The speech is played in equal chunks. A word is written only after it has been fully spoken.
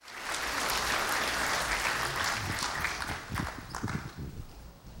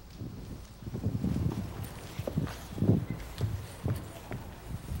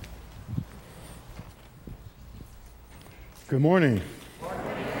Good morning.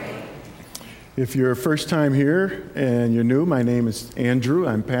 If you're a first time here and you're new, my name is Andrew.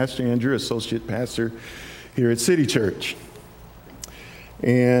 I'm Pastor Andrew, Associate Pastor here at City Church.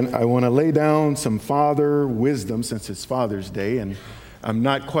 And I want to lay down some father wisdom since it's Father's Day, and I'm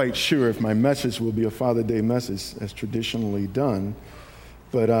not quite sure if my message will be a Father Day message as traditionally done.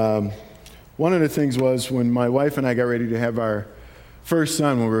 But one of the things was when my wife and I got ready to have our first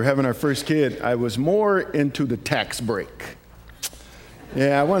son, when we were having our first kid, I was more into the tax break.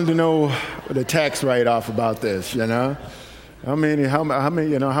 Yeah, I wanted to know the tax write-off about this, you know? How much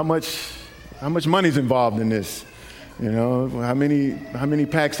money's involved in this? You know, how many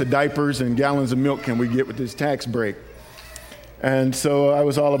packs of diapers and gallons of milk can we get with this tax break? And so I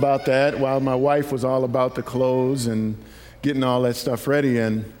was all about that, while my wife was all about the clothes and getting all that stuff ready.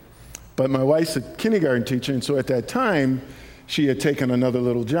 But my wife's a kindergarten teacher, and so at that time, she had taken another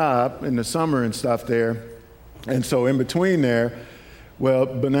little job in the summer and stuff there. And so in between there, well,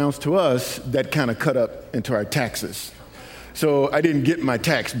 unbeknownst to us, that kind of cut up into our taxes. So I didn't get my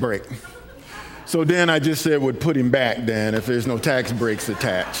tax break. So then I just said, would put him back then if there's no tax breaks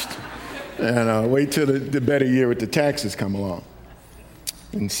attached. And wait till the better year with the taxes come along.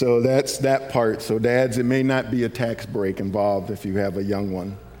 And so that's that part. So dads, it may not be a tax break involved if you have a young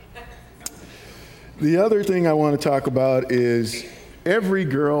one. The other thing I want to talk about is every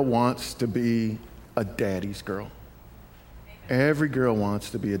girl wants to be a daddy's girl. Every girl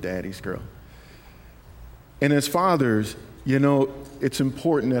wants to be a daddy's girl. And as fathers, you know, it's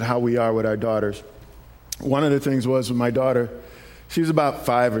important that how we are with our daughters. One of the things was with my daughter, she was about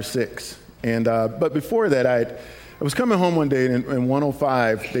 5 or 6. And but before that, I was coming home one day in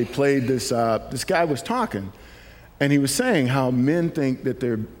 105, they played this guy was talking, and he was saying how men think that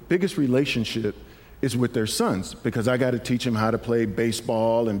their biggest relationship is with their sons, because I got to teach them how to play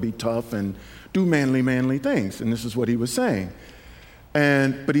baseball and be tough and do manly things. And this is what he was saying.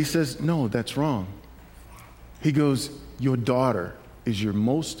 But he says, no, that's wrong. He goes, your daughter is your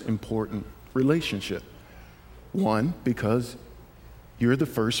most important relationship. One, because you're the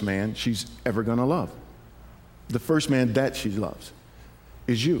first man she's ever going to love. The first man that she loves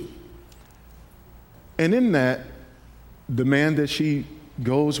is you. And in that, the man that she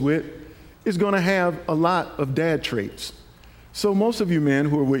goes with is going to have a lot of dad traits. So most of you men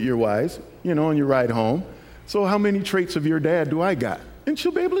who are with your wives, you know, on your ride home, so how many traits of your dad do I got? And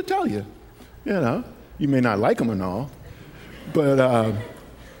she'll be able to tell you. You know, you may not like them and all, but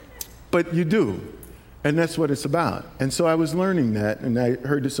you do. And that's what it's about. And so I was learning that, and I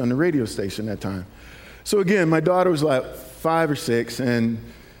heard this on the radio station that time. So again, my daughter was like 5 or 6, and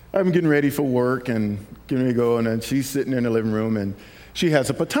I'm getting ready for work and getting ready to go, and then she's sitting in the living room, and she has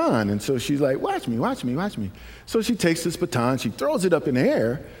a baton, and so she's like, watch me. So she takes this baton, she throws it up in the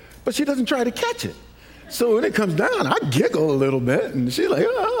air, but she doesn't try to catch it. So when it comes down, I giggle a little bit, and she's like,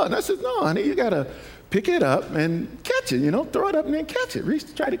 oh, and I said, no, honey, you got to pick it up and catch it, you know, throw it up and then catch it, reach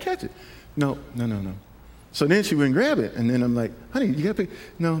to try to catch it. No. So then she wouldn't grab it, and then I'm like, honey, you got to pick,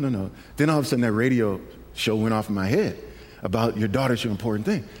 no. Then all of a sudden that radio show went off in my head about your daughter's your important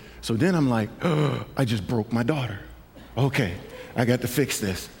thing. So then I'm like, oh, I just broke my daughter. Okay. I got to fix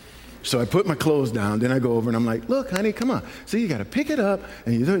this. So I put my clothes down, then I go over and I'm like, look, honey, come on. See, you got to pick it up.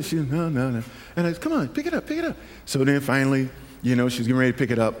 And you do, she's, no. And I said, come on, pick it up. So then finally, you know, she's getting ready to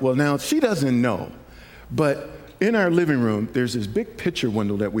pick it up. Well, now she doesn't know, but in our living room, there's this big picture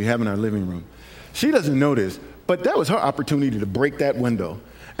window that we have in our living room. She doesn't know this, but that was her opportunity to break that window.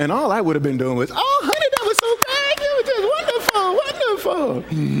 And all I would have been doing was, oh, honey, that was so great. It was just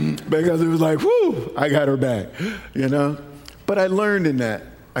wonderful. Because it was like, whoo, I got her back, you know. But I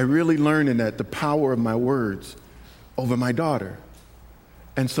really learned in that the power of my words over my daughter.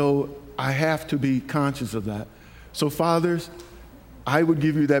 And so I have to be conscious of that. So fathers, I would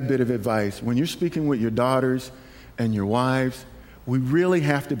give you that bit of advice. When you're speaking with your daughters and your wives, we really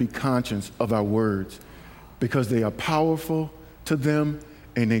have to be conscious of our words because they are powerful to them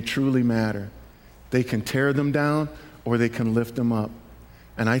and they truly matter. They can tear them down or they can lift them up.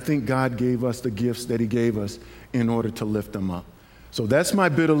 And I think God gave us the gifts that he gave us in order to lift them up. So that's my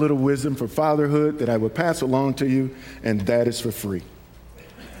bit of little wisdom for fatherhood that I would pass along to you, and that is for free.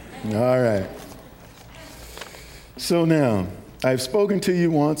 All right. So now, I've spoken to you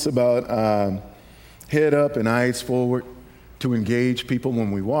once about head up and eyes forward to engage people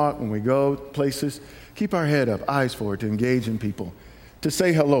when we walk, when we go places. Keep our head up, eyes forward, to engage in people, to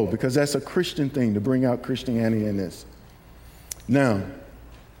say hello, because that's a Christian thing, to bring out Christianity in this. Now,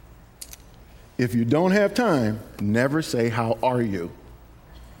 if you don't have time, never say, how are you?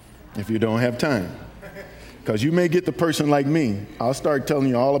 If you don't have time. Because you may get the person like me. I'll start telling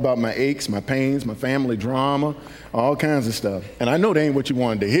you all about my aches, my pains, my family drama, all kinds of stuff. And I know they ain't what you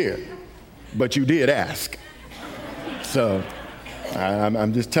wanted to hear, but you did ask. So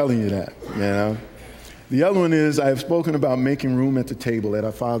I'm just telling you that, you know. The other one is I have spoken about making room at the table, at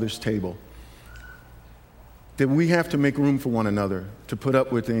our Father's table. That we have to make room for one another, to put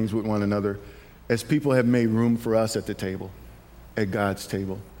up with things with one another, as people have made room for us at the table, at God's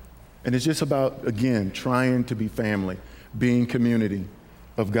table. And it's just about, again, trying to be family, being community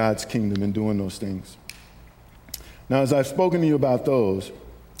of God's kingdom and doing those things. Now, as I've spoken to you about those,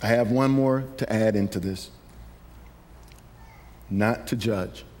 I have one more to add into this. Not to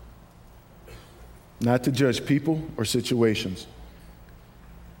judge. Not to judge people or situations.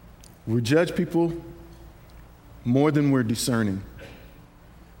 We judge people more than we're discerning.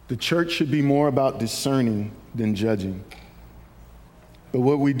 The church should be more about discerning than judging. But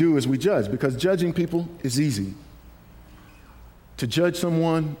what we do is we judge, because judging people is easy. To judge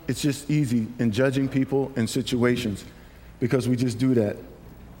someone, it's just easy in judging people and situations, because we just do that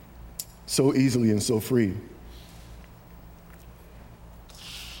so easily and so free.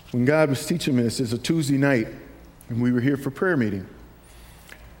 When God was teaching me this, it's a Tuesday night, and we were here for prayer meeting.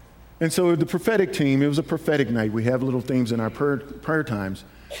 And so the prophetic team, it was a prophetic night. We have little themes in our prayer times.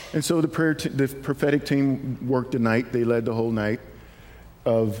 And so the prophetic team worked the night. They led the whole night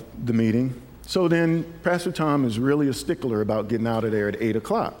of the meeting. So then Pastor Tom is really a stickler about getting out of there at 8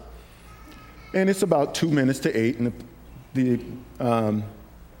 o'clock. And it's about 2 minutes to 8, and the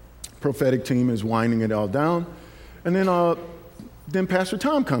prophetic team is winding it all down. And then Pastor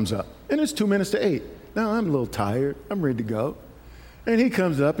Tom comes up, and it's 2 minutes to 8. Now I'm a little tired. I'm ready to go. And he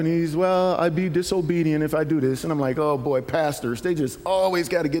comes up and he's, well, I'd be disobedient if I do this. And I'm like, oh boy, pastors, they just always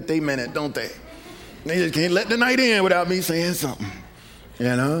got to get their minute, don't they? They just can't let the night in without me saying something,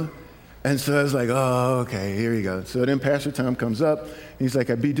 you know? And so I was like, oh, okay, here we go. So then Pastor Tom comes up. He's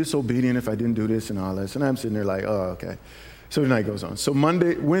like, I'd be disobedient if I didn't do this and all this. And I'm sitting there like, oh, okay. So the night goes on. So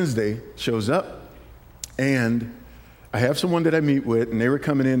Wednesday shows up, and I have someone that I meet with, and they were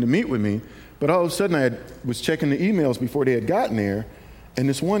coming in to meet with me. But all of a sudden, I was checking the emails before they had gotten there, and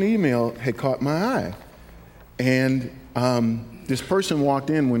this one email had caught my eye. And this person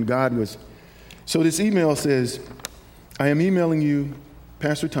walked in when God was... So this email says, I am emailing you,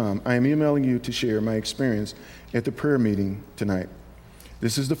 Pastor Tom, I am emailing you to share my experience at the prayer meeting tonight.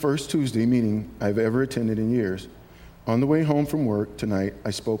 This is the first Tuesday meeting I've ever attended in years. On the way home from work tonight, I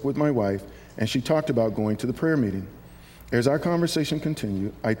spoke with my wife, and she talked about going to the prayer meeting. As our conversation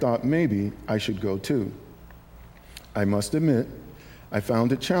continued, I thought maybe I should go too. I must admit, I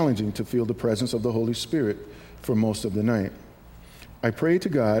found it challenging to feel the presence of the Holy Spirit for most of the night. I prayed to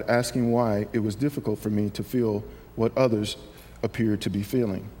God, asking why it was difficult for me to feel what others appeared to be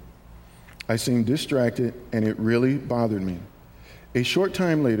feeling. I seemed distracted, and it really bothered me. A short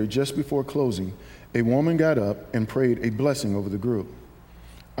time later, just before closing, a woman got up and prayed a blessing over the group.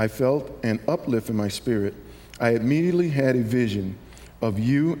 I felt an uplift in my spirit. I immediately had a vision of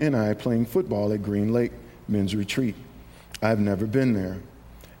you and I playing football at Green Lake Men's Retreat. I've never been there,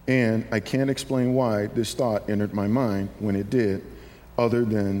 and I can't explain why this thought entered my mind when it did, other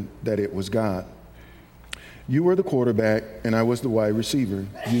than that it was God. You were the quarterback, and I was the wide receiver.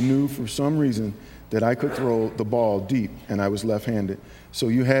 You knew for some reason that I could throw the ball deep, and I was left-handed, so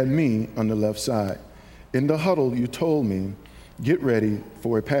you had me on the left side. In the huddle, you told me, get ready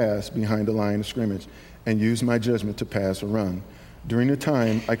for a pass behind the line of scrimmage, and use my judgment to pass or run. During the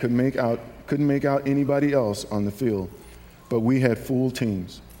time, I couldn't make out anybody else on the field, but we had full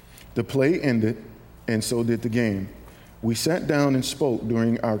teams. The play ended, and so did the game. We sat down and spoke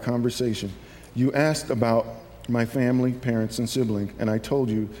during our conversation. You asked about my family, parents, and siblings, and I told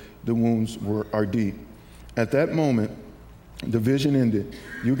you the wounds are deep. At that moment, the vision ended.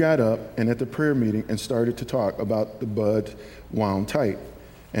 You got up and at the prayer meeting and started to talk about the bud wound tight,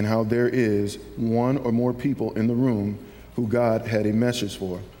 and how there is one or more people in the room who God had a message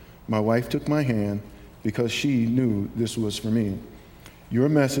for. My wife took my hand because she knew this was for me. Your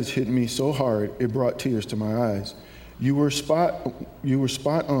message hit me so hard it brought tears to my eyes. You were spot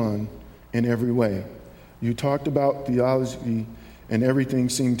on in every way. You talked about theology and everything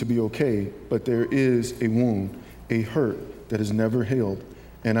seemed to be okay, but there is a wound, a hurt that is never healed,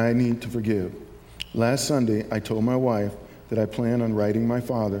 and I need to forgive. Last Sunday, I told my wife that I plan on writing my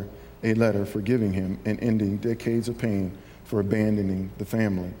father a letter forgiving him and ending decades of pain for abandoning the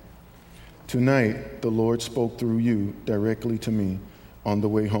family. Tonight, the Lord spoke through you directly to me on the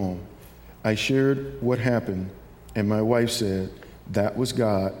way home. I shared what happened, and my wife said, that was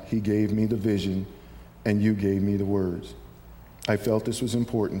God. He gave me the vision, and you gave me the words. I felt this was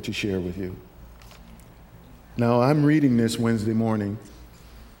important to share with you. Now, I'm reading this Wednesday morning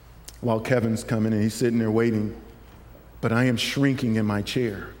while Kevin's coming and he's sitting there waiting, but I am shrinking in my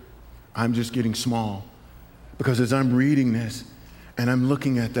chair. I'm just getting small because as I'm reading this and I'm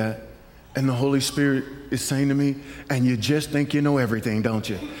looking at that, and the Holy Spirit is saying to me, and you just think you know everything, don't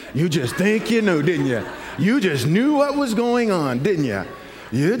you? You just think you knew, didn't you? You just knew what was going on, didn't you?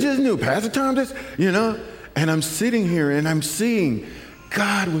 You just knew. Pastor Tom just, And I'm sitting here and I'm seeing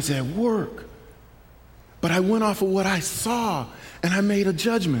God was at work. But I went off of what I saw and I made a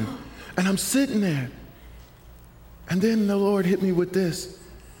judgment. And I'm sitting there. And then the Lord hit me with this.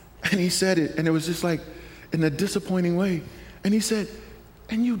 And he said it, and it was just like in a disappointing way. And he said,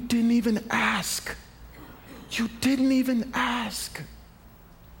 and you didn't even ask. You didn't even ask.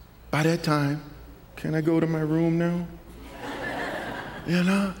 By that time, can I go to my room now?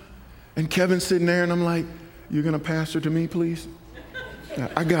 And Kevin's sitting there and I'm like, you're going to pastor to me, please?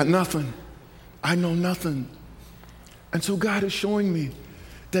 I got nothing. I know nothing. And so God is showing me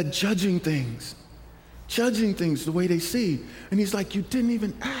that judging things the way they see. And he's like, you didn't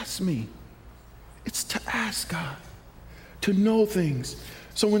even ask me. It's to ask God, to know things.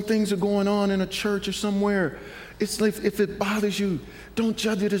 So when things are going on in a church or somewhere, it's like if it bothers you, don't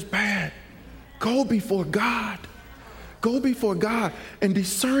judge it as bad. Go before God. Go before God and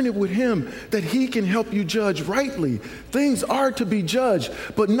discern it with him that he can help you judge rightly. Things are to be judged,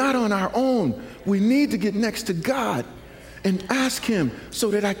 but not on our own. We need to get next to God and ask him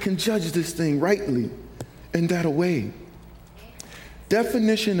so that I can judge this thing rightly in that way.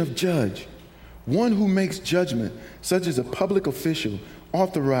 Definition of judge: one who makes judgment, such as a public official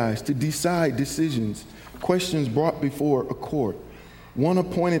authorized to decide decisions, questions brought before a court, one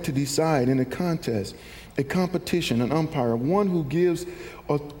appointed to decide in a contest, a competition, an umpire, one who gives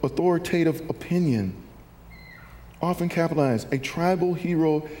authoritative opinion, often capitalized, a tribal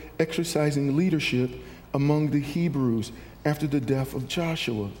hero exercising leadership among the Hebrews after the death of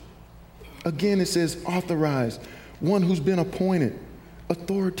Joshua. Again, it says authorized, one who's been appointed,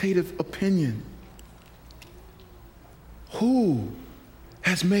 authoritative opinion. Who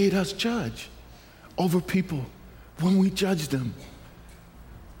has made us judge over people when we judge them?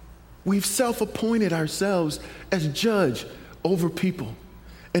 We've self-appointed ourselves as judge over people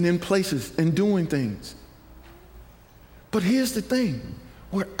and in places and doing things. But here's the thing,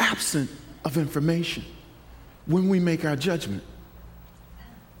 we're absent of information when we make our judgment.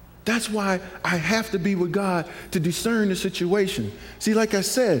 That's why I have to be with God to discern the situation. See, like I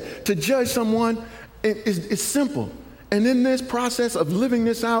said, to judge someone is simple. And in this process of living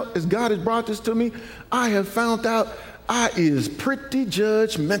this out, as God has brought this to me, I have found out I is pretty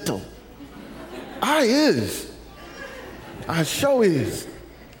judgmental. I sure is.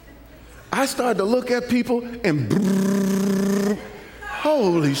 I started to look at people and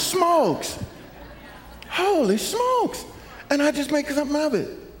holy smokes. And I just make something of it.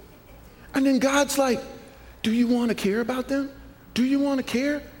 And then God's like, do you want to care about them? Do you want to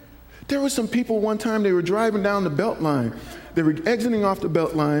care? There were some people one time, they were driving down the Beltline. They were exiting off the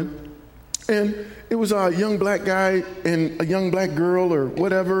Beltline, and it was a young black guy and a young black girl or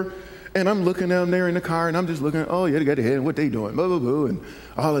whatever. And I'm looking down there in the car, and I'm just looking, oh, yeah, they got their head, what they doing, blah, blah, blah, and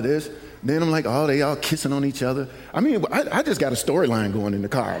all of this. Then I'm like, oh, they all kissing on each other. I mean, I just got a storyline going in the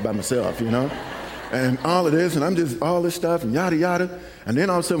car by myself, and all of this, and I'm just all this stuff and yada, yada. And then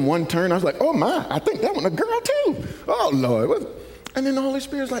all of a sudden, one turn, I was like, oh, my, I think that one a girl, too. Oh, Lord. And then the Holy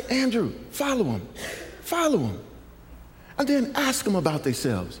Spirit's like, Andrew, follow them. And then ask them about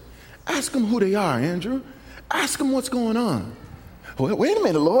themselves. Ask them who they are, Andrew. Ask them what's going on. Well, wait a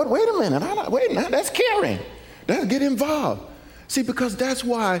minute, Lord, wait a minute. That's caring. That's get involved. See, because that's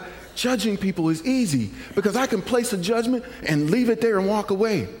why judging people is easy, because I can place a judgment and leave it there and walk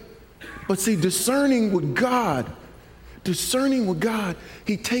away. But see, discerning with God,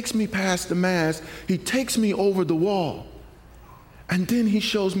 he takes me past the mask. He takes me over the wall. And then he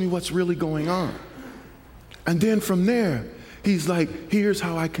shows me what's really going on. And then from there, he's like, here's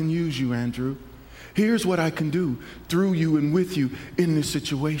how I can use you, Andrew. Here's what I can do through you and with you in this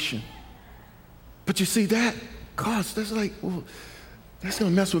situation. But you see that? Gosh, that's like, well, that's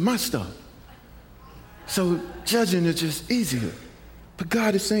going to mess with my stuff. So judging is just easier. But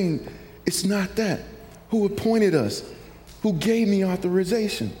God is saying, it's not that. Who appointed us? Who gave me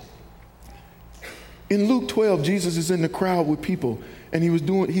authorization? In Luke 12, Jesus is in the crowd with people, and he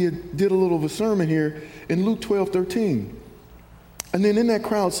did a little of a sermon here in Luke 12:13. And then in that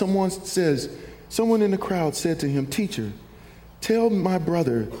crowd, someone in the crowd said to him, "Teacher, tell my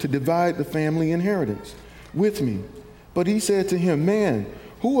brother to divide the family inheritance with me." But he said to him, "Man,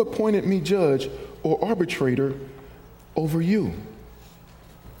 who appointed me judge or arbitrator over you?"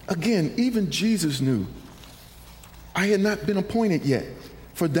 Again, even Jesus knew I had not been appointed yet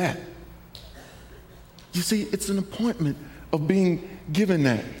for that. You see, it's an appointment of being given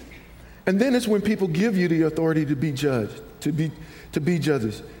that. And then it's when people give you the authority to be judged, to be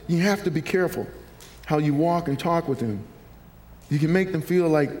judges. You have to be careful how you walk and talk with them. You can make them feel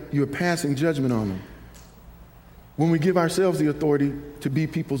like you're passing judgment on them. When we give ourselves the authority to be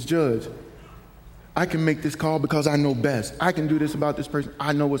people's judge, I can make this call because I know best. I can do this about this person.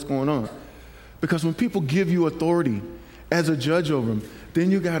 I know what's going on. Because when people give you authority as a judge over them,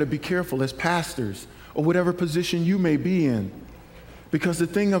 then you got to be careful as pastors or whatever position you may be in. Because the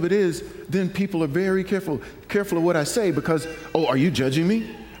thing of it is, then people are very careful of what I say because, oh, are you judging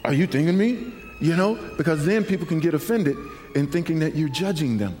me? Are you thinking me? You know, because then people can get offended in thinking that you're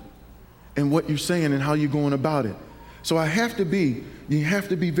judging them and what you're saying and how you're going about it. So you have to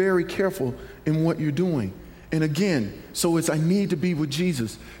be very careful in what you're doing. And again, I need to be with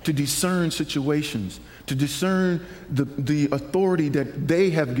Jesus to discern situations, to discern the authority that they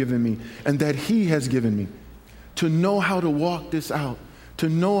have given me and that he has given me, to know how to walk this out, to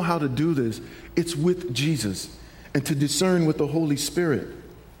know how to do this. It's with Jesus, and to discern with the Holy Spirit.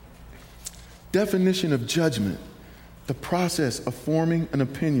 Definition of judgment: the process of forming an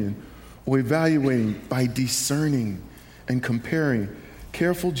opinion or evaluating by discerning and comparing.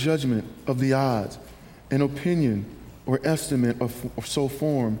 Careful judgment of the odds. An opinion or estimate of so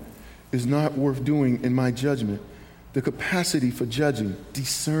formed is not worth doing in my judgment. The capacity for judging,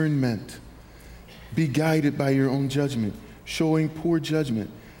 discernment. Be guided by your own judgment, showing poor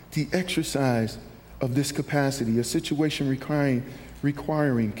judgment. The exercise of this capacity, a situation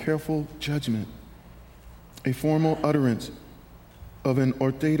requiring careful judgment. A formal utterance of an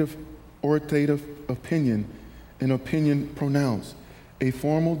authoritative opinion, an opinion pronounced. A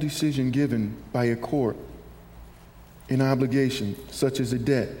formal decision given by a court. An obligation, such as a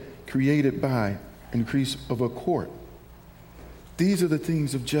debt, created by increase of a court. These are the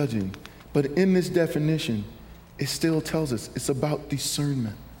things of judging. But in this definition, it still tells us it's about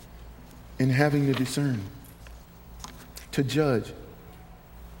discernment and having to discern, to judge.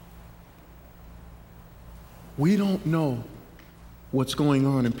 We don't know what's going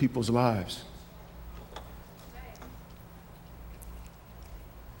on in people's lives.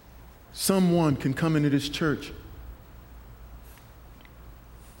 Someone can come into this church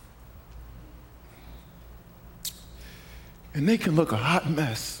and they can look a hot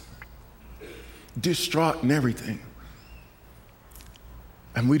mess, distraught and everything.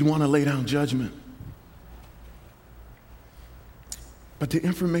 And we'd want to lay down judgment. But the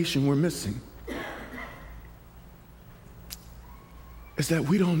information we're missing is that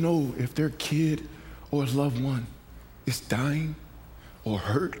we don't know if their kid or loved one is dying or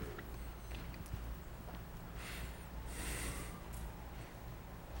hurt.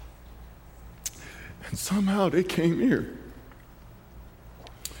 And somehow they came here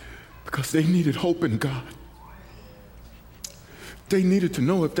because they needed hope in God. They needed to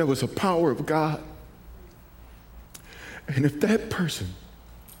know if there was a power of God. And if that person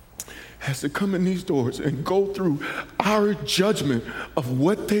has to come in these doors and go through our judgment of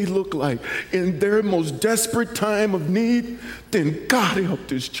what they look like in their most desperate time of need, then God help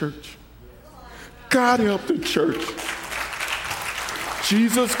this church. God help the church.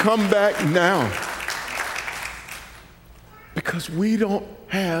 Jesus, come back now. Because we don't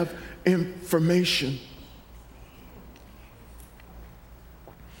have information.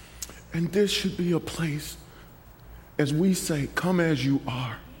 And this should be a place, as we say, come as you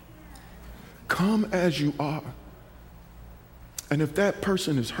are. Come as you are. And if that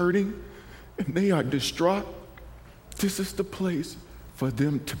person is hurting and they are distraught, this is the place for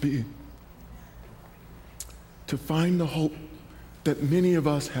them to be. To find the hope that many of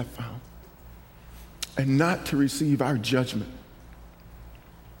us have found. And not to receive our judgment,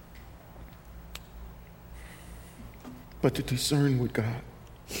 but to discern with God.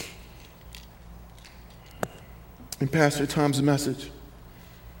 In Pastor Tom's message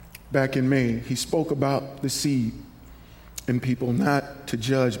back in May, he spoke about the seed in people, not to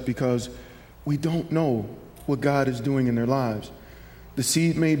judge because we don't know what God is doing in their lives. The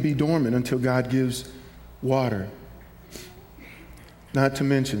seed may be dormant until God gives water. Not to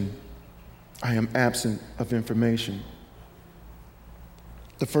mention, I am absent of information.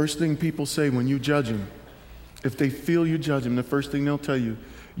 The first thing people say when you judge them, if they feel you judge them, the first thing they'll tell you,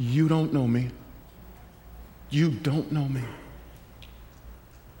 you don't know me. You don't know me.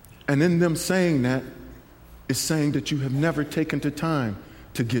 And in them saying that is saying that you have never taken the time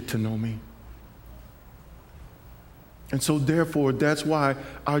to get to know me. And so therefore, that's why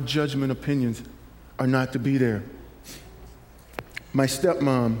our judgment opinions are not to be there. My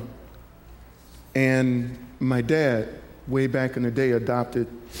stepmom And my dad, way back in the day, adopted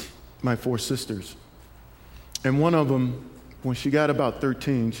my 4 sisters. And one of them, when she got about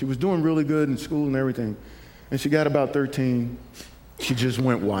 13, she was doing really good in school and everything. And she got about 13, she just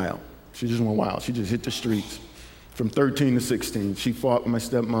went wild. She just hit the streets. From 13 to 16, she fought with my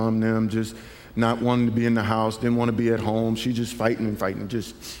stepmom and them, just not wanting to be in the house, didn't want to be at home. She just fighting,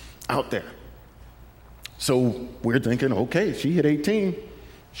 just out there. So we're thinking, okay, she hit 18,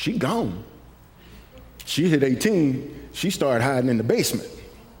 she gone. She hit 18, she started hiding in the basement.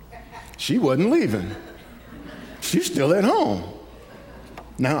 She wasn't leaving. She's still at home.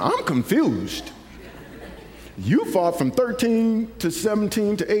 Now I'm confused. You fought from 13 to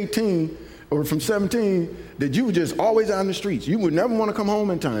 17 to 18, or from 17, that you were just always out in the streets. You would never want to come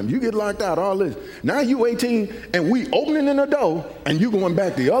home in time. You get locked out, all this. Now you 18, and we opening in the door, and you going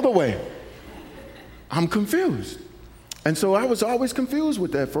back the other way. I'm confused. And so I was always confused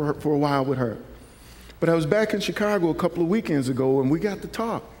with that for a while with her. But I was back in Chicago a couple of weekends ago, and we got to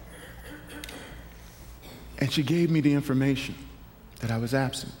talk. And she gave me the information that I was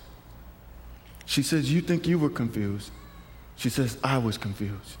absent. She says, you think you were confused? She says, I was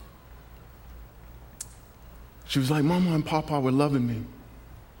confused. She was like, Mama and Papa were loving me,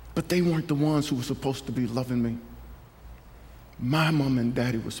 but they weren't the ones who were supposed to be loving me. My mom and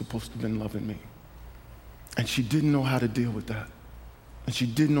daddy were supposed to have been loving me. And she didn't know how to deal with that. And she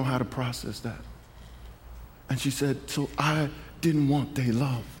didn't know how to process that. And she said, so I didn't want their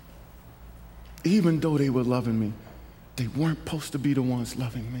love. Even though they were loving me, they weren't supposed to be the ones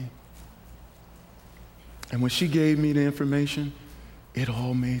loving me. And when she gave me the information, it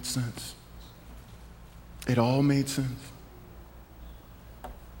all made sense. It all made sense.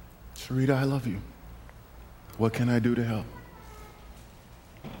 Sharita, I love you. What can I do to help?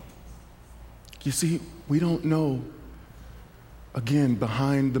 You see, we don't know, again,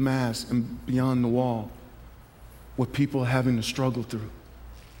 behind the mask and beyond the wall, what people are having to struggle through.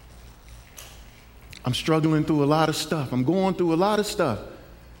 I'm struggling through a lot of stuff. I'm going through a lot of stuff.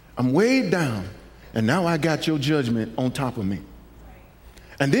 I'm weighed down, and now I got your judgment on top of me.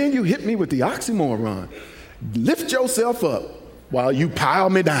 And then you hit me with the oxymoron. Lift yourself up while you pile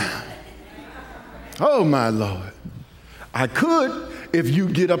me down. Oh, my Lord. I could if you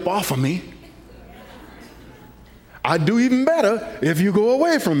get up off of me. I'd do even better if you go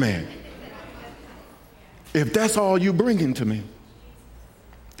away from me. If that's all you bringing to me.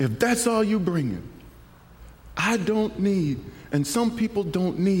 If that's all you bringing. I don't need, and some people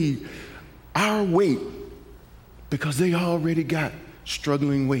don't need our weight because they already got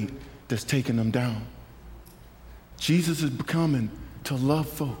struggling weight that's taking them down. Jesus is coming to love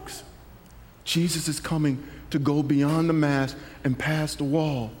folks. Jesus is coming to go beyond the mask and past the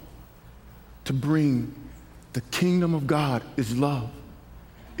wall to bring the kingdom of God is love.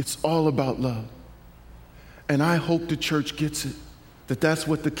 It's all about love. And I hope the church gets it, that that's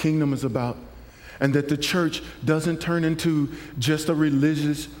what the kingdom is about, and that the church doesn't turn into just a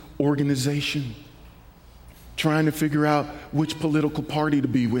religious organization trying to figure out which political party to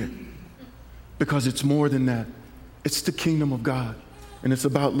be with, because it's more than that. It's the kingdom of God, and it's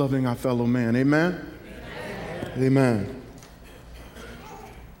about loving our fellow man. Amen? Amen. Amen.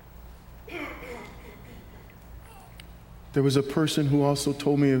 There was a person who also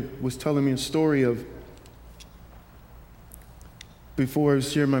was telling me a story of, before I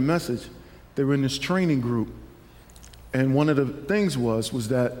was sharing my message, they were in this training group, and one of the things was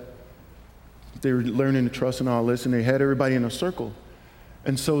that they were learning to trust and all this, and they had everybody in a circle.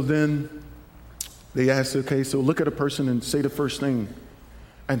 And so then they asked, okay, so look at a person and say the first thing.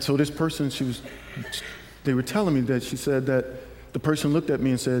 And so this person, they were telling me that she said that the person looked at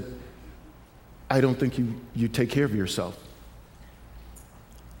me and said, I don't think you take care of yourself.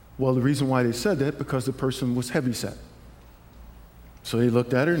 Well, the reason why they said that, because the person was heavyset. So they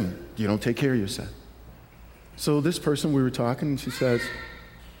looked at her and, you don't take care of yourself. So this person, we were talking, and she says,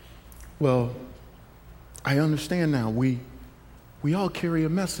 well, I understand now. We all carry a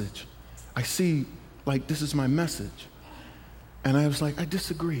message. I see, like, this is my message. And I was like, I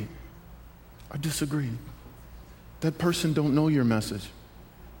disagree. That person don't know your message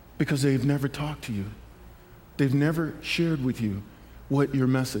because they've never talked to you. They've never shared with you what your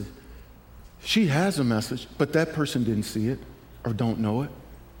message. She has a message, but that person didn't see it or don't know it.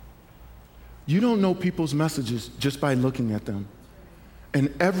 You don't know people's messages just by looking at them.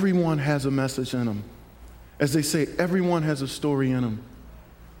 And everyone has a message in them. As they say, everyone has a story in them.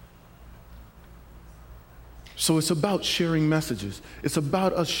 So it's about sharing messages. It's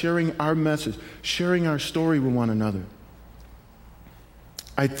about us sharing our message, sharing our story with one another.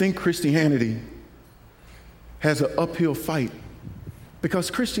 I think Christianity has an uphill fight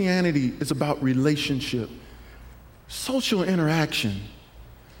Because Christianity is about relationship, social interaction.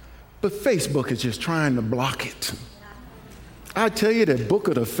 But Facebook is just trying to block it. I tell you, that book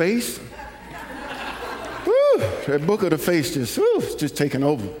of the face, that book of the face is just taking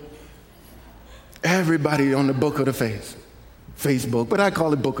over. Everybody on the book of the face, Facebook, but I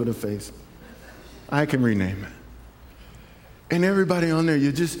call it book of the face. I can rename it. And everybody on there,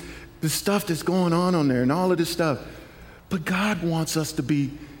 the stuff that's going on there and all of this stuff. But God wants us to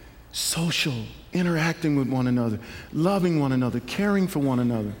be social, interacting with one another, loving one another, caring for one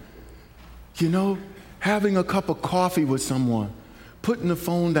another. You know, having a cup of coffee with someone, putting the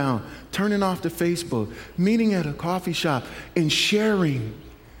phone down, turning off the Facebook, meeting at a coffee shop and sharing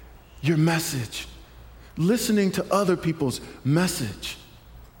your message, listening to other people's message.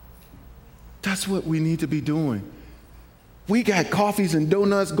 That's what we need to be doing. We got coffees and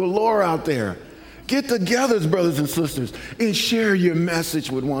donuts galore out there. Get together, brothers and sisters, and share your message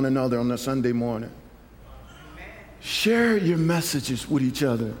with one another on a Sunday morning. Share your messages with each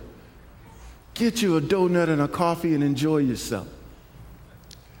other. Get you a donut and a coffee and enjoy yourself.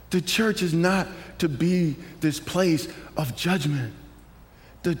 The church is not to be this place of judgment.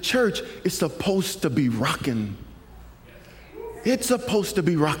 The church is supposed to be rocking. It's supposed to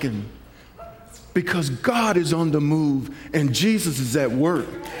be rocking. Because God is on the move and Jesus is at work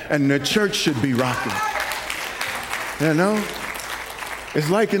and the church should be rocking. You know? It's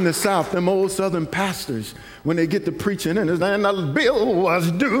like in the South, them old Southern pastors, when they get to preaching and the bill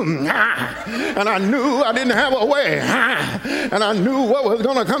was due, and I knew I didn't have a way, and I knew what was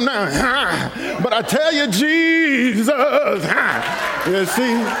going to come down, but I tell you, Jesus, you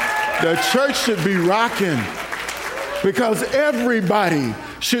see, the church should be rocking because everybody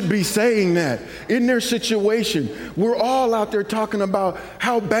should be saying that in their situation. We're all out there talking about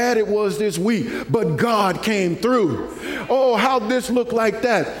how bad it was this week, but God came through. Oh, how this looked like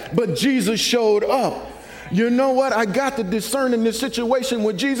that, but Jesus showed up. You know what? I got to discern in this situation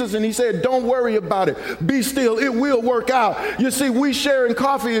with Jesus, and he said, don't worry about it. Be still. It will work out. You see, we sharing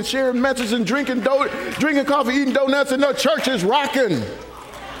coffee and sharing messages and drinking coffee, eating donuts, and the church is rocking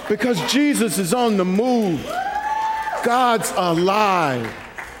because Jesus is on the move. God's alive.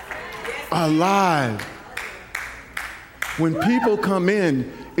 Alive. When people come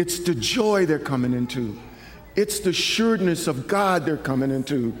in, it's the joy they're coming into. It's the sureness of God they're coming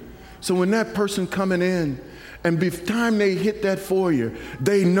into. So when that person coming in, and by the time they hit that foyer,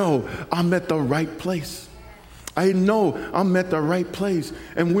 they know I'm at the right place. I know I'm at the right place.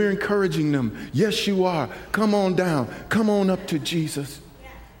 And we're encouraging them. Yes, you are. Come on down. Come on up to Jesus.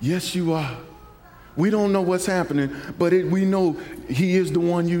 Yes, you are. We don't know what's happening, but we know he is the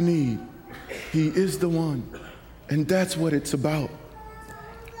one you need. He is the one. And that's what it's about.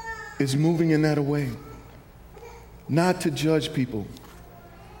 It's moving in that way. Not to judge people.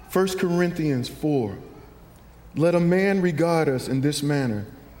 1 Corinthians 4. Let a man regard us in this manner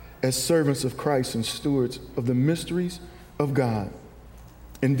as servants of Christ and stewards of the mysteries of God.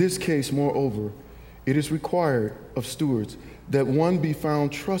 In this case, moreover, it is required of stewards that one be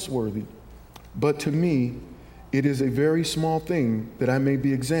found trustworthy. But to me, it is a very small thing that I may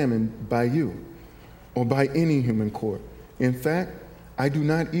be examined by you or by any human court. In fact, I do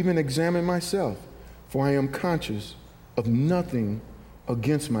not even examine myself, for I am conscious of nothing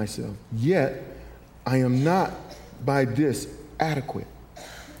against myself. Yet, I am not by this adequate.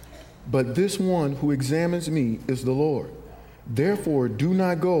 But this one who examines me is the Lord. Therefore, do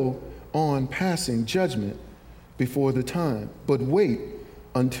not go on passing judgment before the time, but wait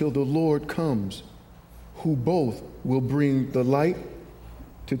until the Lord comes, who both will bring the light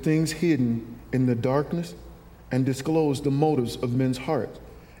to things hidden in the darkness and disclose the motives of men's hearts.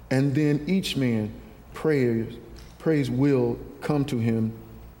 And then each man praise will come to him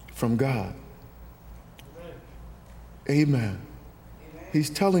from God. Amen. He's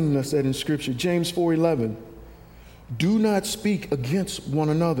telling us that in Scripture. James 4:11. Do not speak against one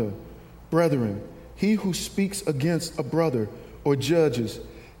another, brethren. He who speaks against a brother or judges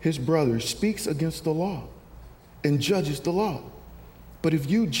his brother speaks against the law and judges the law. But if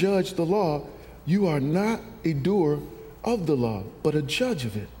you judge the law, you are not a doer of the law, but a judge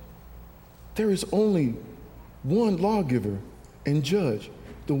of it. There is only one lawgiver and judge,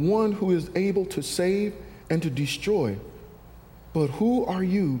 the one who is able to save and to destroy. But who are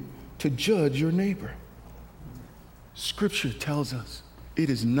you to judge your neighbor? Scripture tells us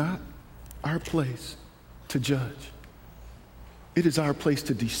it is not our place to judge. It is our place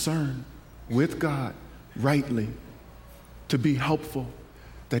to discern with God rightly, to be helpful,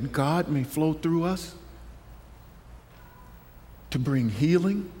 that God may flow through us to bring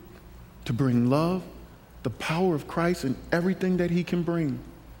healing, to bring love, the power of Christ and everything that he can bring.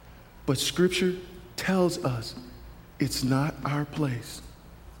 But Scripture tells us it's not our place.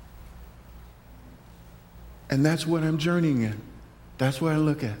 And that's what I'm journeying in. That's what I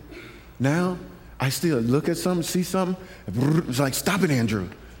look at. Now, I still look at something, see something, it's like, stop it, Andrew.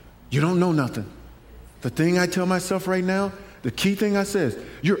 You don't know nothing. The thing I tell myself right now, the key thing I say is,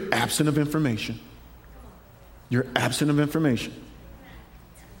 you're absent of information. You're absent of information.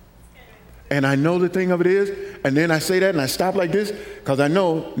 And I know the thing of it is, and then I say that and I stop like this, because I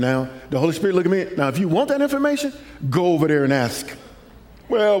know now, the Holy Spirit look at me, now if you want that information, go over there and ask.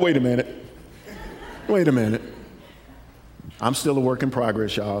 Well, wait a minute. Wait a minute. I'm still a work in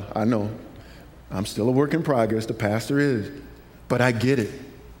progress, y'all. I know. I'm still a work in progress. The pastor is. But I get it.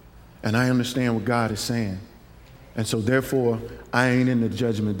 And I understand what God is saying. And so therefore, I ain't in the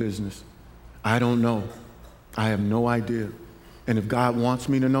judgment business. I don't know. I have no idea. And if God wants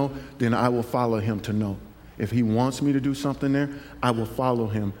me to know, then I will follow him to know. If he wants me to do something there, I will follow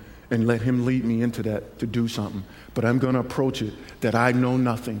him and let him lead me into that to do something. But I'm going to approach it that I know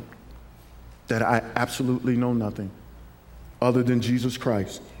nothing. That I absolutely know nothing other than Jesus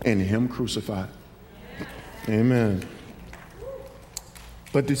Christ and him crucified. Amen.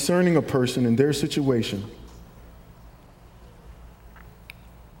 But discerning a person in their situation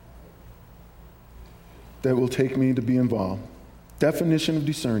that will take me to be involved. Definition of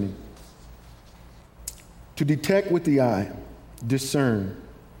discerning. To detect with the eye, discern,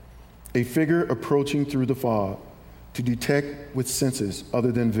 a figure approaching through the fog. To detect with senses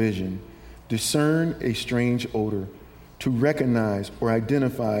other than vision. Discern a strange odor. To recognize or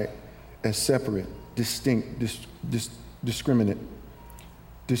identify as separate, distinct, discriminate.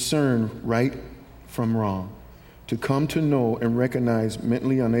 Discern right from wrong. To come to know and recognize,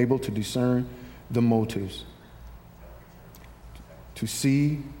 mentally unable to discern the motives. To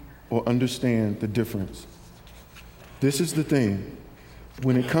see or understand the difference. This is the thing.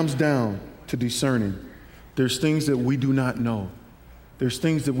 When it comes down to discerning, there's things that we do not know. There's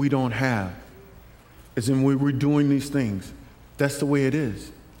things that we don't have. As in when we're doing these things, that's the way it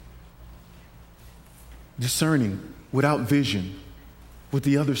is. Discerning without vision, with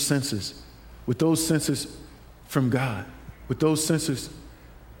the other senses, with those senses from God, with those senses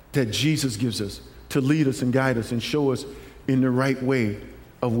that Jesus gives us to lead us and guide us and show us in the right way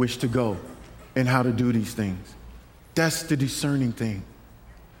of which to go and how to do these things. That's the discerning thing.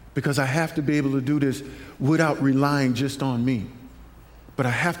 Because I have to be able to do this without relying just on me. But I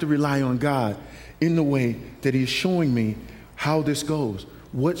have to rely on God in the way that he's showing me how this goes.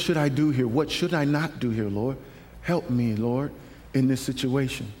 What should I do here? What should I not do here, Lord? Help me, Lord, in this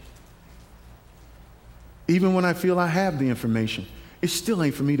situation. Even when I feel I have the information, it still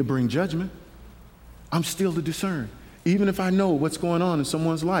ain't for me to bring judgment. I'm still to discern. Even if I know what's going on in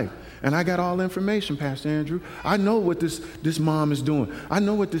someone's life. And I got all the information, Pastor Andrew. I know what this mom is doing. I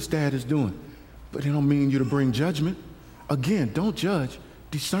know what this dad is doing. But it don't mean you to bring judgment. Again, don't judge,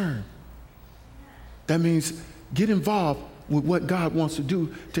 discern. That means get involved with what God wants to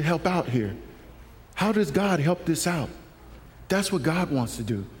do to help out here. How does God help this out? That's what God wants to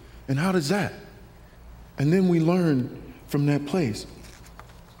do. And how does that? And then we learn from that place.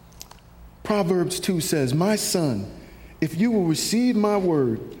 Proverbs 2 says, "My son, if you will receive my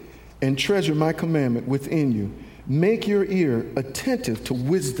word and treasure my commandment within you, make your ear attentive to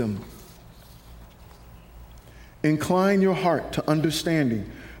wisdom. Incline your heart to understanding.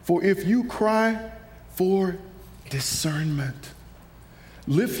 For if you cry for discernment,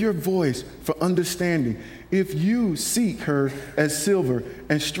 lift your voice for understanding. If you seek her as silver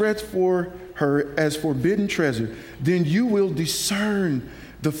and stretch for her as forbidden treasure, then you will discern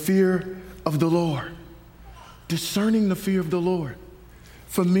the fear of the Lord." Discerning the fear of the Lord.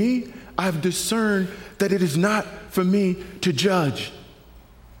 For me, I've discerned that it is not for me to judge.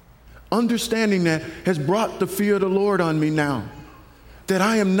 Understanding that has brought the fear of the Lord on me now. That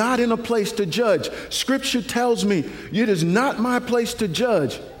I am not in a place to judge. Scripture tells me it is not my place to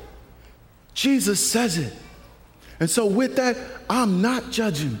judge. Jesus says it. And so with that, I'm not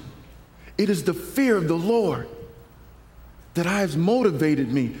judging. It is the fear of the Lord that has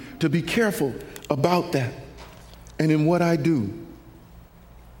motivated me to be careful about that and in what I do.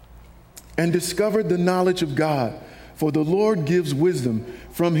 And discovered the knowledge of God. For the Lord gives wisdom.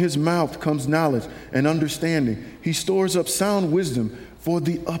 From his mouth comes knowledge and understanding. He stores up sound wisdom for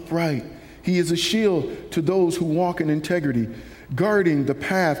the upright. He is a shield to those who walk in integrity, guarding the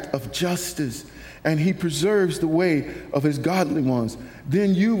path of justice. And he preserves the way of his godly ones.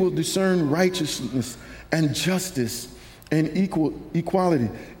 Then you will discern righteousness and justice and equality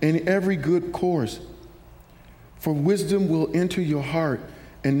in every good course. For wisdom will enter your heart,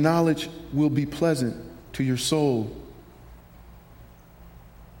 and knowledge will be pleasant to your soul.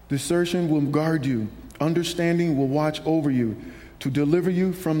 Discernment will guard you. Understanding will watch over you to deliver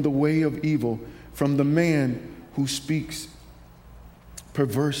you from the way of evil, from the man who speaks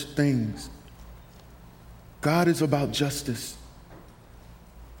perverse things. God is about justice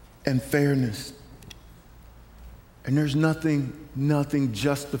and fairness. And there's nothing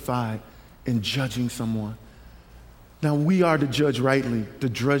justified in judging someone. Now, we are to judge rightly, to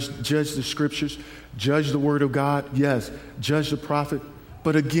judge the scriptures, judge the word of God, yes, judge the prophet,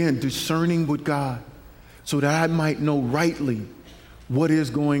 but again, discerning with God so that I might know rightly what is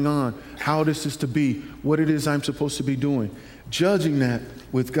going on, how this is to be, what it is I'm supposed to be doing. Judging that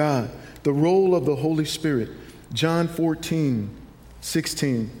with God. The role of the Holy Spirit. John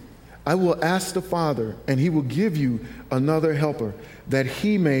 14:16. I will ask the Father, and he will give you another helper, that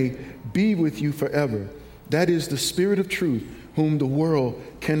he may be with you forever. That is the Spirit of truth, whom the world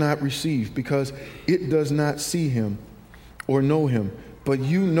cannot receive, because it does not see him or know him. But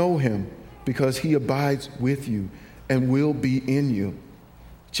you know him, because he abides with you and will be in you.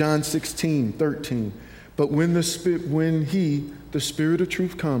 John 16:13. But when the Spirit of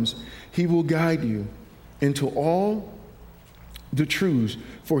truth comes, he will guide you into all the truths,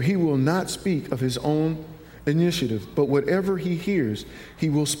 for he will not speak of his own initiative, but whatever he hears, he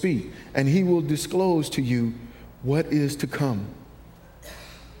will speak, and he will disclose to you what is to come.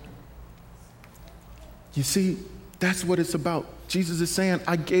 You see, that's what it's about. Jesus is saying,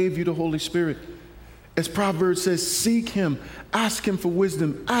 I gave you the Holy Spirit. As Proverbs says, seek him, ask him for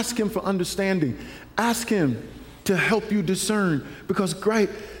wisdom, ask him for understanding, ask him to help you discern, because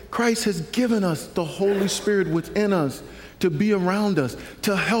Christ has given us the Holy Spirit within us to be around us,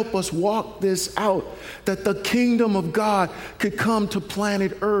 to help us walk this out, that the kingdom of God could come to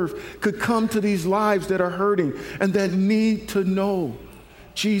planet Earth, could come to these lives that are hurting and that need to know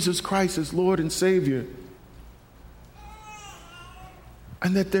Jesus Christ as Lord and Savior.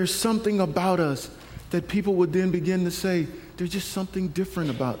 And that there's something about us that people would then begin to say, there's just something different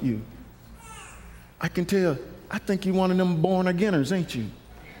about you. I can tell, I think you're one of them born againers, ain't you?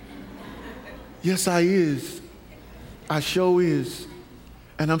 Yes, I is. I sure is.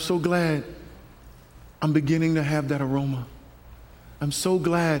 And I'm so glad I'm beginning to have that aroma. I'm so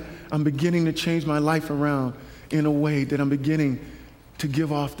glad I'm beginning to change my life around in a way that I'm beginning to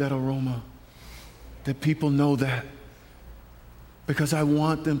give off that aroma, that people know that. Because I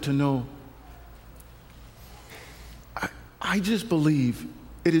want them to know. I just believe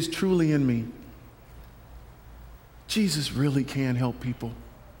it is truly in me. Jesus really can help people.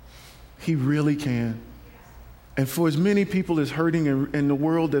 He really can. And for as many people as hurting in the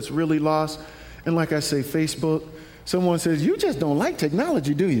world that's really lost, and like I say, Facebook, someone says, you just don't like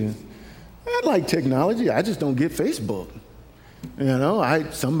technology, do you? I like technology, I just don't get Facebook. You know, I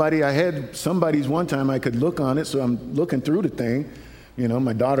had somebody's one time I could look on it, so I'm looking through the thing. You know,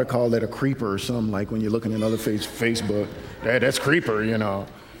 my daughter called it a creeper or something, like when you're looking at other Facebook, that's creeper, you know.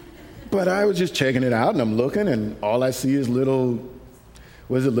 But I was just checking it out, and I'm looking, and all I see is little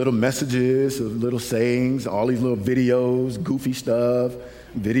messages, little sayings, all these little videos, goofy stuff,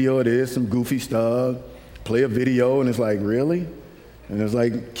 video of this, some goofy stuff, play a video, and it's like, really? And it's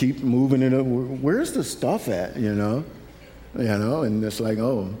like, keep moving it up. Where's the stuff at, you know? And it's like,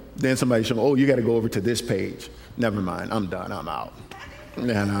 oh. Then somebody show, oh, you got to go over to this page. Never mind, I'm done, I'm out.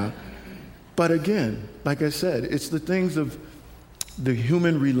 But again, like I said, it's the things of the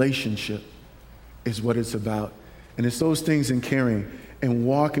human relationship is what it's about. And it's those things in caring and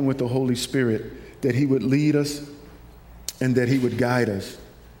walking with the Holy Spirit that he would lead us and that he would guide us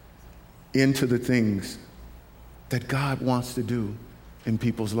into the things that God wants to do in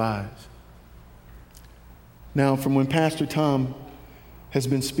people's lives. Now, from when Pastor Tom has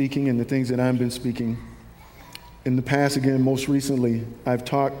been speaking and the things that I've been speaking, in the past, again, most recently, I've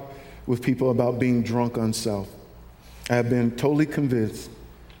talked with people about being drunk on self. I have been totally convinced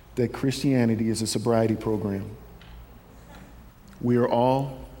that Christianity is a sobriety program. We are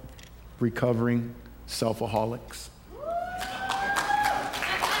all recovering selfaholics.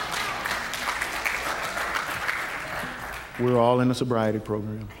 We're all in a sobriety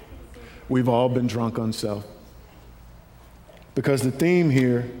program. We've all been drunk on self. Because the theme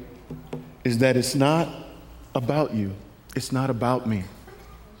here is that it's not about you. It's not about me.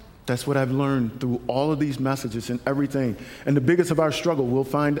 That's what I've learned through all of these messages and everything. And the biggest of our struggle, we'll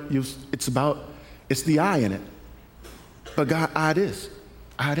find it's the I in it. But God, I this,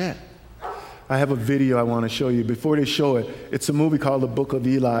 I that. I have a video I want to show you. Before they show it, it's a movie called The Book of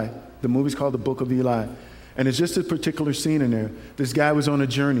Eli. The movie's called The Book of Eli. And it's just a particular scene in there. This guy was on a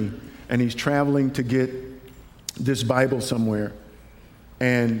journey, and he's traveling to get this Bible somewhere.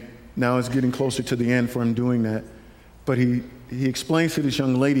 And Now it's getting closer to the end for him doing that. But he explains to this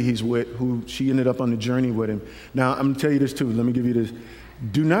young lady he's with, who she ended up on the journey with him. Now, I'm going to tell you this too. Let me give you this.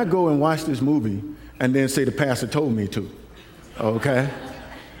 Do not go and watch this movie and then say the pastor told me to, okay?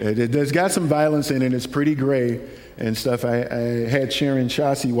 There's got some violence in it. It's pretty gray and stuff. I had Sharon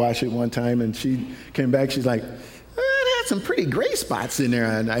Shasi watch it one time, and she came back. She's like, it had some pretty gray spots in there.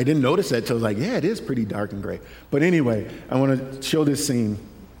 And I didn't notice that until I was like, yeah, it is pretty dark and gray. But anyway, I want to show this scene.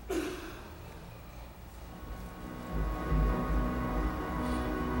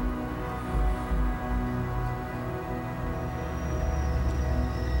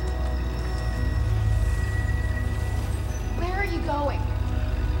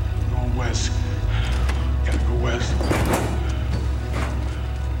 West. Gotta go west.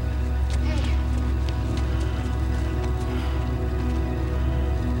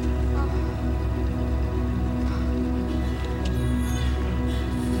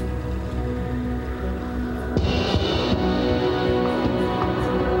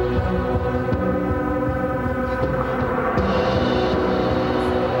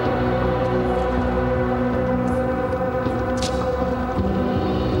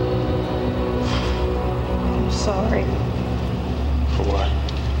 Sorry. For what?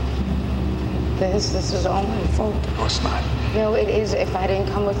 This is all my fault. No, it's not. No, it is. If I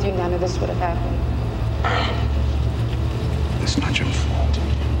didn't come with you, none of this would have happened. It's not your fault.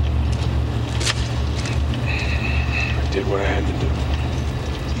 I did what I had to do.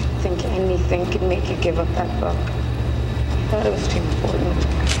 I think anything could make you give up that book. I thought it was too important.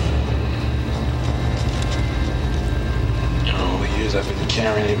 You know, all the years I've been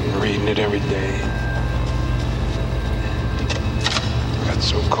carrying it and reading it every day. I got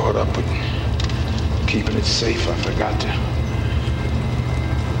so caught up with keeping it safe, I forgot to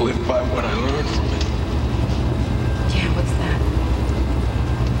live by what I learned from it. Yeah, what's that?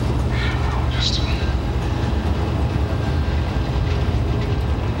 Just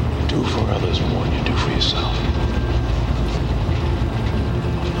do for others more than you do for yourself.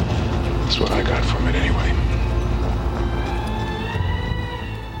 That's what I got from it anyway.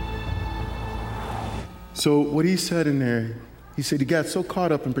 So what he said in there, he said he got so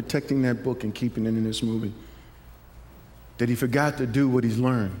caught up in protecting that book and keeping it in this movie that he forgot to do what he's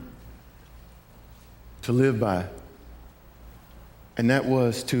learned, to live by. And that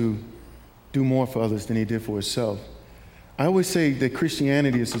was to do more for others than he did for himself. I always say that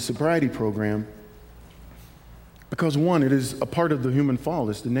Christianity is a sobriety program because, one, it is a part of the human fall.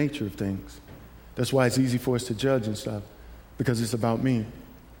 It's the nature of things. That's why it's easy for us to judge and stuff, because it's about me.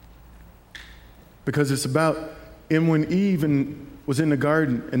 Because it's about, and when Eve was in the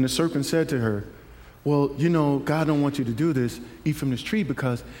garden and the serpent said to her, well, you know, God don't want you to do this, eat from this tree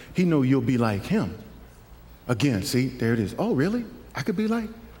because he know you'll be like him. Again, see, there it is. Oh, really? I could be like,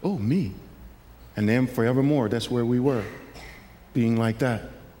 oh, me. And then forevermore, that's where we were, being like that.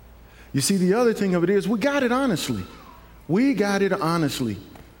 You see, the other thing of it is we got it honestly. We got it honestly.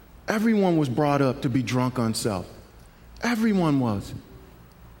 Everyone was brought up to be drunk on self. Everyone was.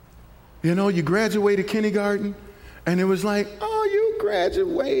 You know, you graduated kindergarten, and it was like, oh, you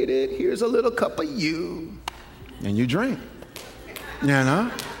graduated. Here's a little cup of you. And you drank. You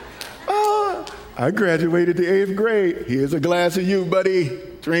know? Oh, I graduated the 8th grade. Here's a glass of you, buddy.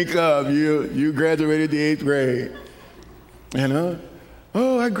 Drink up. You graduated the 8th grade. You know?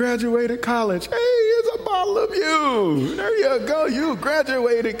 Oh, I graduated college. Hey, here's a bottle of you. There you go. You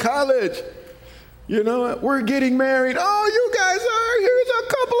graduated college. You know, we're getting married. Oh, you guys are. Here's a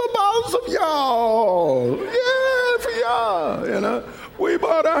couple of bottles of y'all. Yeah, for y'all. You know, we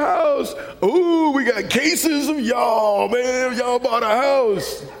bought a house. Ooh, we got cases of y'all, man. Y'all bought a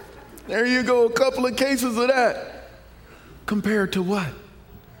house. There you go, a couple of cases of that. Compared to what?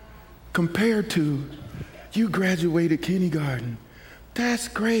 Compared to you graduated kindergarten. That's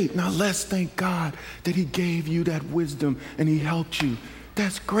great. Now let's thank God that he gave you that wisdom and he helped you.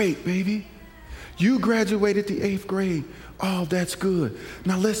 That's great, baby. You graduated the 8th grade. Oh, that's good.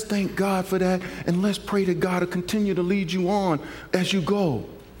 Now let's thank God for that, and let's pray that God will continue to lead you on as you go.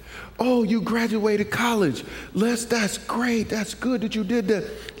 Oh, you graduated college. That's great. That's good that you did that.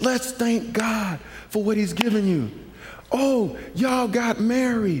 Let's thank God for what he's given you. Oh, y'all got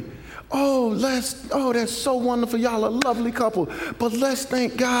married. Oh, that's so wonderful. Y'all a lovely couple. But let's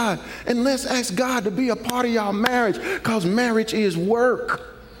thank God, and let's ask God to be a part of y'all marriage, because marriage is work.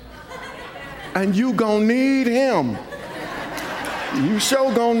 And you gonna need him. You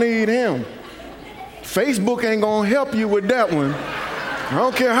sure gonna need him. Facebook ain't gonna help you with that one. I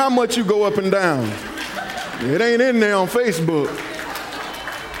don't care how much you go up and down. It ain't in there on Facebook.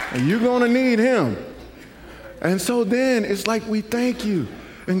 And you're gonna need him. And so then it's like we thank you.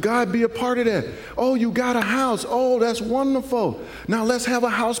 And God be a part of that. Oh, you got a house. Oh, that's wonderful. Now let's have a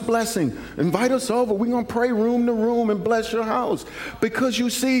house blessing. Invite us over. We're going to pray room to room and bless your house. Because you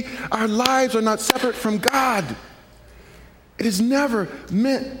see, our lives are not separate from God. It is never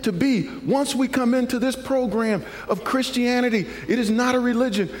meant to be. Once we come into this program of Christianity, it is not a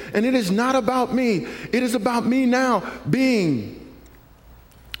religion, and it is not about me. It is about me now being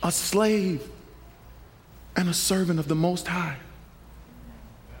a slave and a servant of the Most High.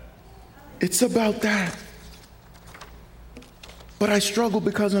 It's about that. But I struggle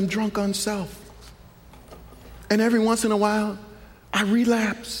because I'm drunk on self. And every once in a while, I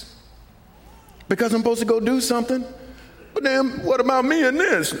relapse because I'm supposed to go do something. But damn, what about me and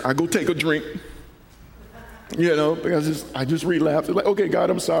this? I go take a drink, because I just relapse. It's like, okay, God,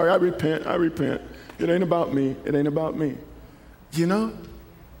 I'm sorry. I repent. It ain't about me. It ain't about me.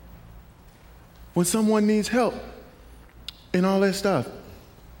 When someone needs help and all that stuff.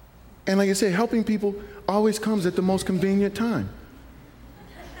 And like I said, helping people always comes at the most convenient time.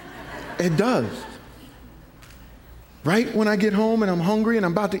 It does. Right when I get home and I'm hungry and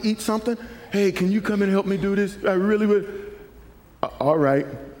I'm about to eat something, hey, can you come and help me do this? I really would. All right.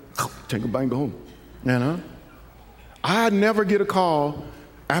 Take a bite and go home. I'd never get a call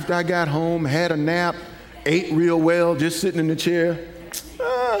after I got home, had a nap, ate real well, just sitting in the chair.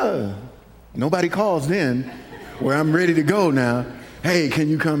 Nobody calls then where I'm ready to go now. Hey, can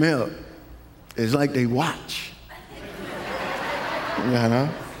you come help? It's like they watch.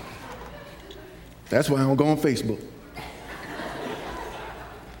 That's why I don't go on Facebook.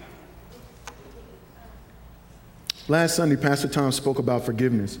 Last Sunday, Pastor Tom spoke about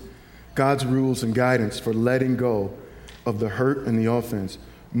forgiveness, God's rules and guidance for letting go of the hurt and the offense,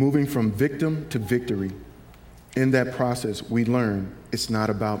 moving from victim to victory. In that process, we learn it's not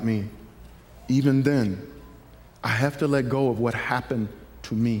about me. Even then, I have to let go of what happened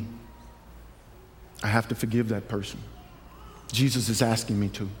to me. I have to forgive that person. Jesus is asking me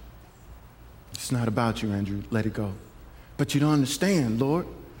to. It's not about you, Andrew. Let it go. But you don't understand, Lord.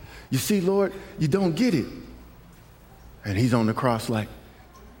 You see, Lord, you don't get it. And he's on the cross like,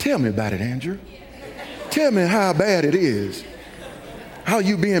 tell me about it, Andrew. Tell me how bad it is. How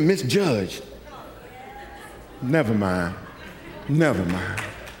you being misjudged. Never mind. Never mind.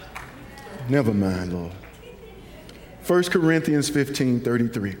 Never mind, Lord. 1 Corinthians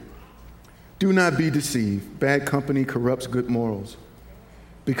 15:33. Do not be deceived. Bad company corrupts good morals.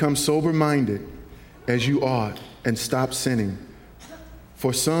 Become sober-minded as you ought and stop sinning.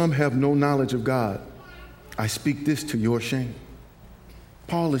 For some have no knowledge of God. I speak this to your shame.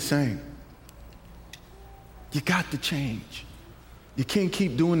 Paul is saying, you got to change. You can't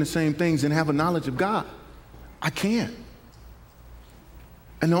keep doing the same things and have a knowledge of God. I can't.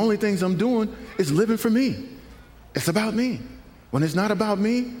 And the only things I'm doing is living for me. It's about me. When it's not about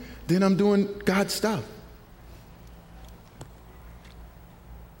me, then I'm doing God's stuff.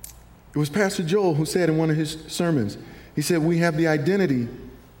 It was Pastor Joel who said in one of his sermons, he said, we have the identity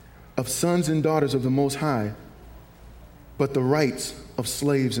of sons and daughters of the Most High, but the rights of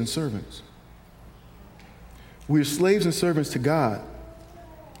slaves and servants. We are slaves and servants to God,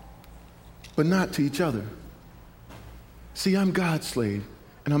 but not to each other. See, I'm God's slave,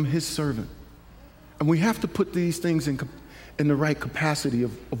 and I'm his servant. And we have to put these things in the right capacity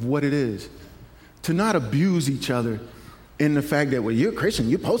of what it is. To not abuse each other in the fact that, well, you're a Christian,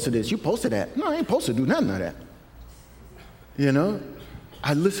 you posted this, you posted that. No, I ain't supposed to do nothing of that.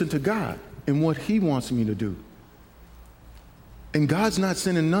 I listen to God and what he wants me to do. And God's not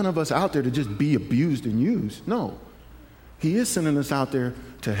sending none of us out there to just be abused and used. No. He is sending us out there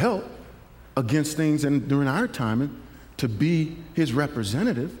to help against things and during our time to be his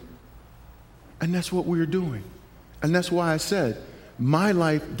representative. And that's what we're doing. And that's why I said, my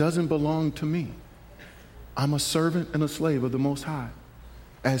life doesn't belong to me. I'm a servant and a slave of the Most High,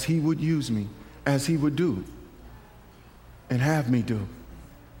 as he would use me, as he would do and have me do.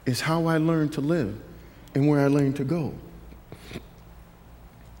 It's how I learn to live and where I learn to go.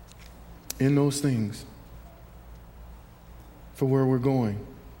 In those things for where we're going.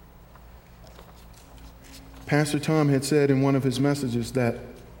 Pastor Tom had said in one of his messages that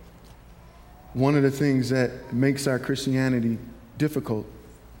one of the things that makes our Christianity difficult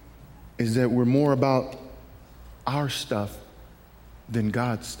is that we're more about our stuff than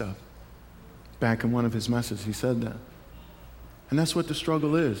God's stuff. Back in one of his messages, he said that. And that's what the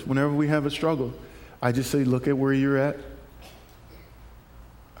struggle is. Whenever we have a struggle, I just say, look at where you're at.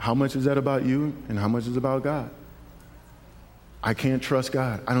 How much is that about you and how much is about God? I can't trust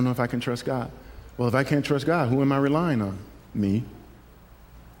God. I don't know if I can trust God. Well, if I can't trust God, who am I relying on? Me.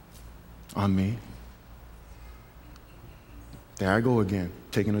 On me. There I go again.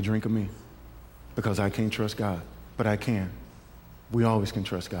 taking a drink of me because I can't trust God, but I can. We always can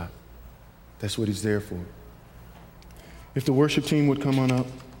trust God. That's what he's there for. If the worship team would come on up.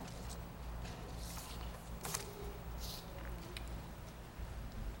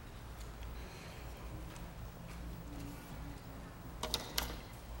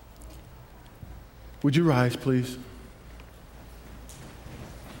 Would you rise, please?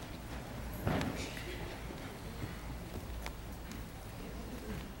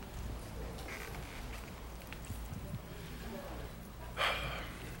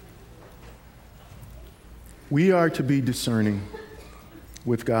 We are to be discerning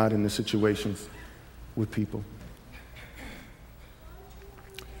with God in the situations with people.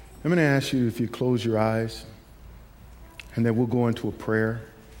 I'm going to ask you if you close your eyes, and then we'll go into a prayer.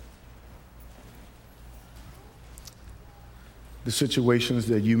 The situations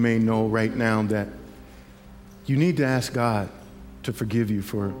that you may know right now that you need to ask God to forgive you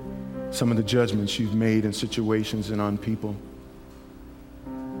for some of the judgments you've made in situations and on people.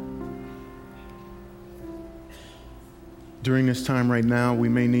 During this time right now, we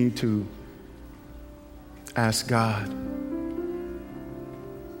may need to ask God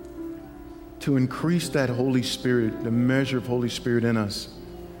to increase that Holy Spirit, the measure of Holy Spirit in us,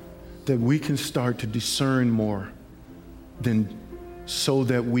 that we can start to discern more than so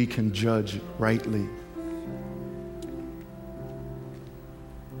that we can judge rightly.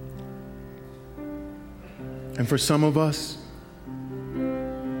 And for some of us,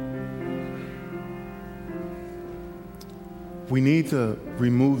 we need to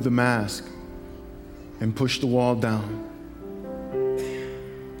remove the mask and push the wall down.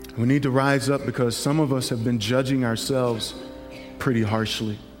 We need to rise up because some of us have been judging ourselves pretty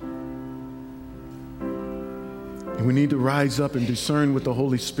harshly. And we need to rise up and discern with the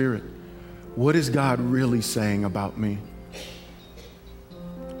Holy Spirit. What is God really saying about me?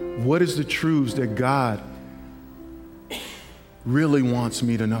 What is the truths that God really wants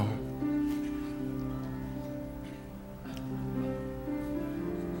me to know?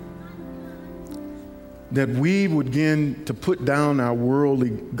 That we would begin to put down our worldly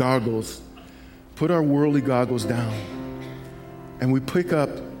goggles, put our worldly goggles down, and we pick up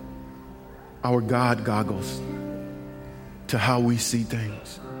our God goggles to how we see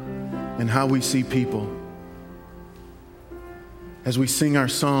things and how we see people. As we sing our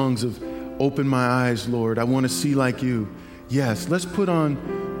songs of "Open my eyes, Lord, I want to see like you." Yes, let's put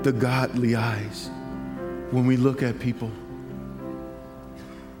on the godly eyes when we look at people.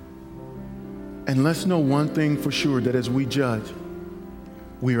 And let's know one thing for sure, that as we judge,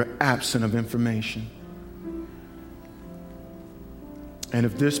 we are absent of information. And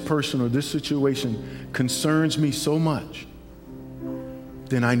if this person or this situation concerns me so much,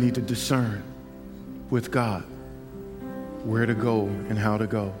 then I need to discern with God where to go and how to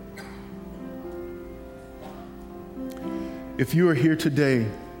go. If you are here today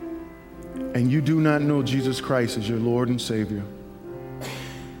and you do not know Jesus Christ as your Lord and Savior,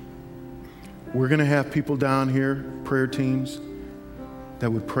 we're going to have people down here, prayer teams,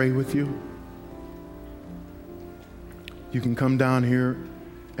 that would pray with you. You can come down here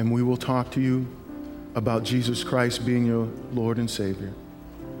and we will talk to you about Jesus Christ being your Lord and Savior.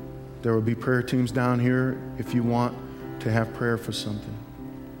 There will be prayer teams down here if you want to have prayer for something.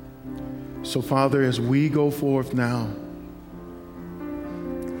 So, Father, as we go forth now,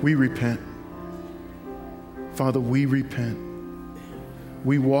 we repent. Father, we repent.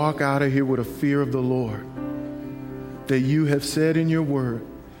 We walk out of here with a fear of the Lord, that you have said in your word,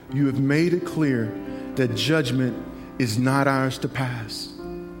 you have made it clear that judgment is not ours to pass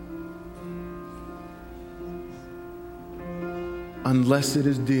unless it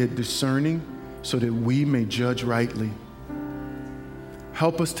is discerning so that we may judge rightly.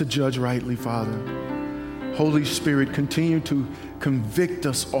 Help us to judge rightly, Father. Holy Spirit, continue to convict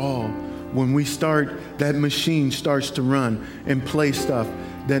us all when we start, that machine starts to run and play stuff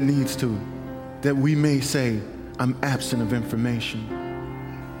that needs to, that we may say, I'm absent of information.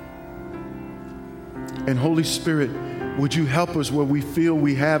 And Holy Spirit, would you help us where we feel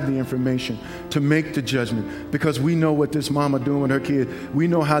we have the information to make the judgment, because we know what this mama doing with her kid. We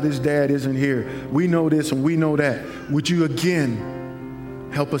know how this dad isn't here. We know this and we know that. Would you again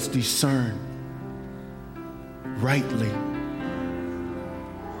help us discern rightly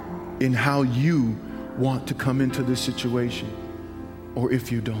in how you want to come into this situation, or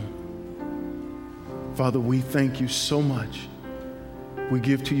if you don't. Father, we thank you so much. We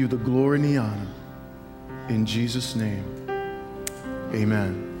give to you the glory and the honor. In Jesus' name,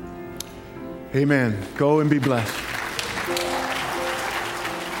 amen. Amen. Go and be blessed.